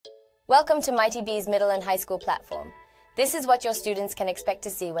Welcome to Mighty B's middle and high school platform. This is what your students can expect to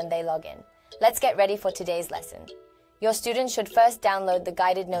see when they log in. Let's get ready for today's lesson. Your students should first download the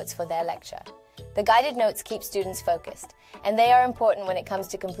guided notes for their lecture. The guided notes keep students focused, and they are important when it comes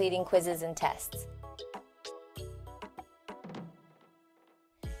to completing quizzes and tests.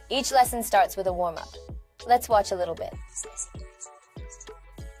 Each lesson starts with a warm-up. Let's watch a little bit.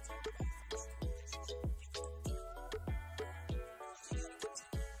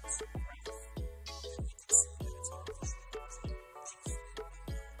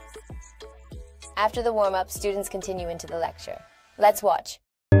 After the warm-up, students continue into the lecture. Let's watch.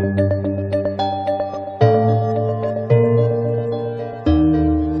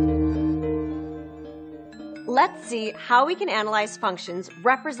 Let's see how we can analyze functions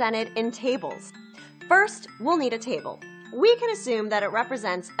represented in tables. First, we'll need a table. We can assume that it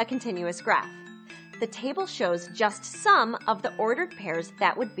represents a continuous graph. The table shows just some of the ordered pairs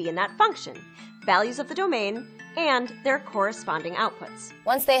that would be in that function, values of the domain, and their corresponding outputs.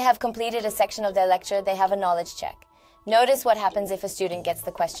 Once they have completed a section of their lecture, they have a knowledge check. Notice what happens if a student gets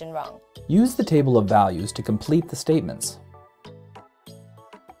the question wrong. Use the table of values to complete the statements.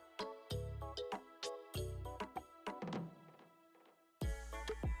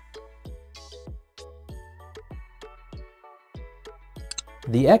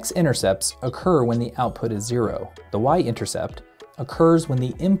 The x-intercepts occur when the output is 0. The y-intercept occurs when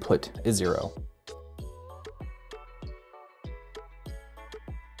the input is 0.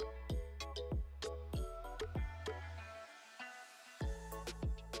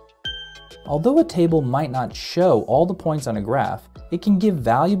 Although a table might not show all the points on a graph, it can give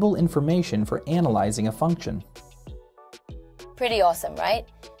valuable information for analyzing a function. Pretty awesome, right?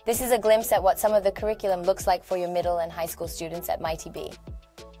 This is a glimpse at what some of the curriculum looks like for your middle and high school students at Mighty B.